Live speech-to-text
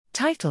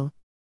Title: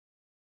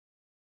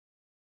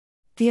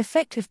 The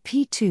effect of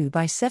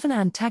P2X7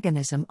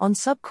 antagonism on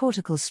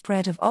subcortical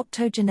spread of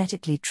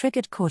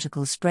optogenetically-triggered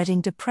cortical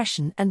spreading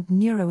depression and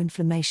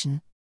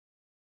neuroinflammation.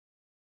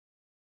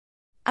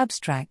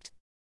 Abstract: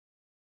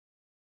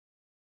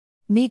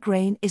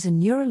 Migraine is a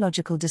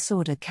neurological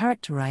disorder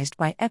characterized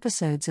by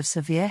episodes of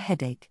severe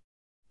headache.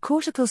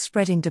 Cortical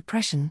spreading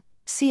depression,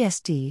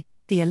 CSD,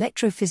 the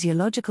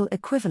electrophysiological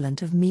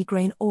equivalent of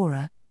migraine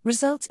aura,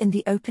 results in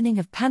the opening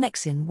of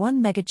pannexin-1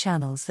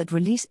 megachannels that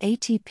release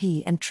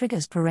ATP and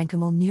triggers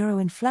parenchymal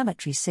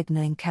neuroinflammatory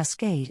signaling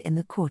cascade in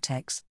the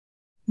cortex.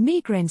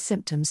 Migraine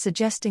symptoms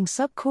suggesting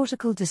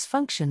subcortical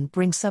dysfunction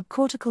bring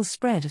subcortical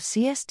spread of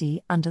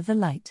CSD under the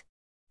light.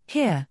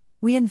 Here,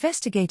 we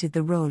investigated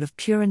the role of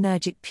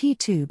purinergic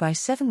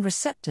P2X7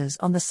 receptors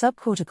on the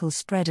subcortical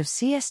spread of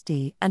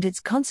CSD and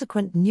its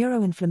consequent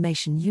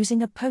neuroinflammation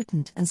using a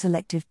potent and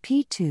selective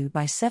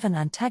P2X7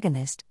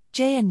 antagonist,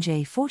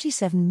 JNJ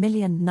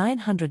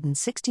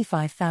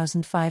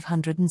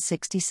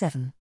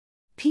 47,965,567.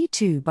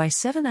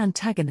 P2X7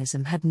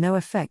 antagonism had no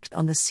effect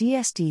on the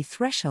CSD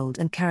threshold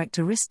and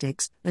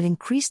characteristics, but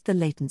increased the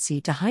latency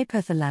to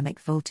hypothalamic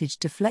voltage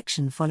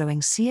deflection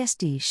following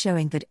CSD,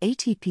 showing that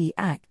ATP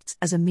acts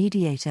as a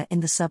mediator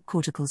in the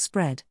subcortical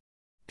spread.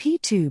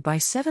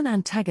 P2X7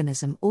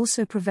 antagonism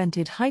also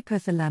prevented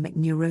hypothalamic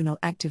neuronal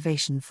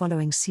activation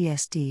following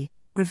CSD,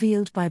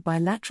 revealed by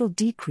bilateral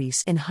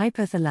decrease in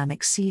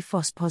hypothalamic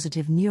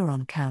C-phos-positive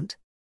neuron count.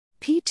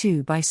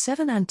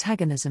 P2X7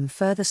 antagonism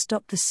further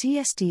stopped the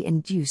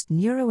CSD-induced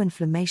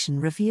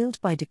neuroinflammation revealed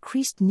by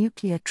decreased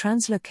nuclear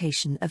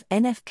translocation of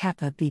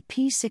NF-kappa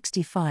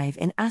BP65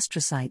 in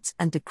astrocytes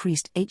and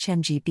decreased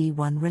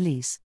HMGB1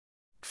 release.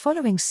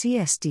 Following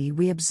CSD,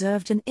 we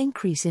observed an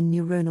increase in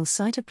neuronal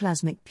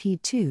cytoplasmic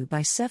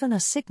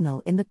P2X7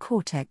 signal in the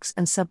cortex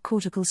and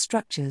subcortical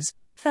structures,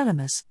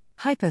 thalamus,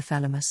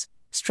 hypothalamus,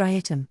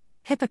 striatum,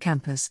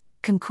 hippocampus,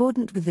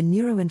 concordant with the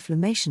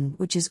neuroinflammation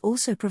which is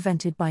also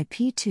prevented by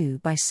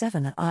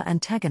P2X7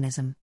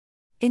 antagonism.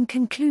 In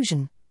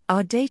conclusion,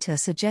 our data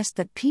suggest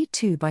that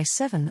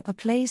P2X7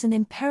 plays an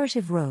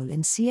imperative role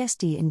in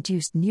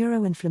CSD-induced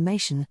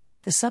neuroinflammation,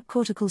 the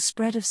subcortical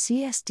spread of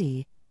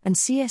CSD, and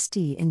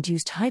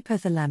CSD-induced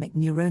hypothalamic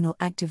neuronal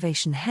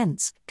activation,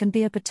 hence, can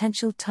be a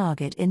potential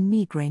target in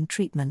migraine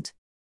treatment.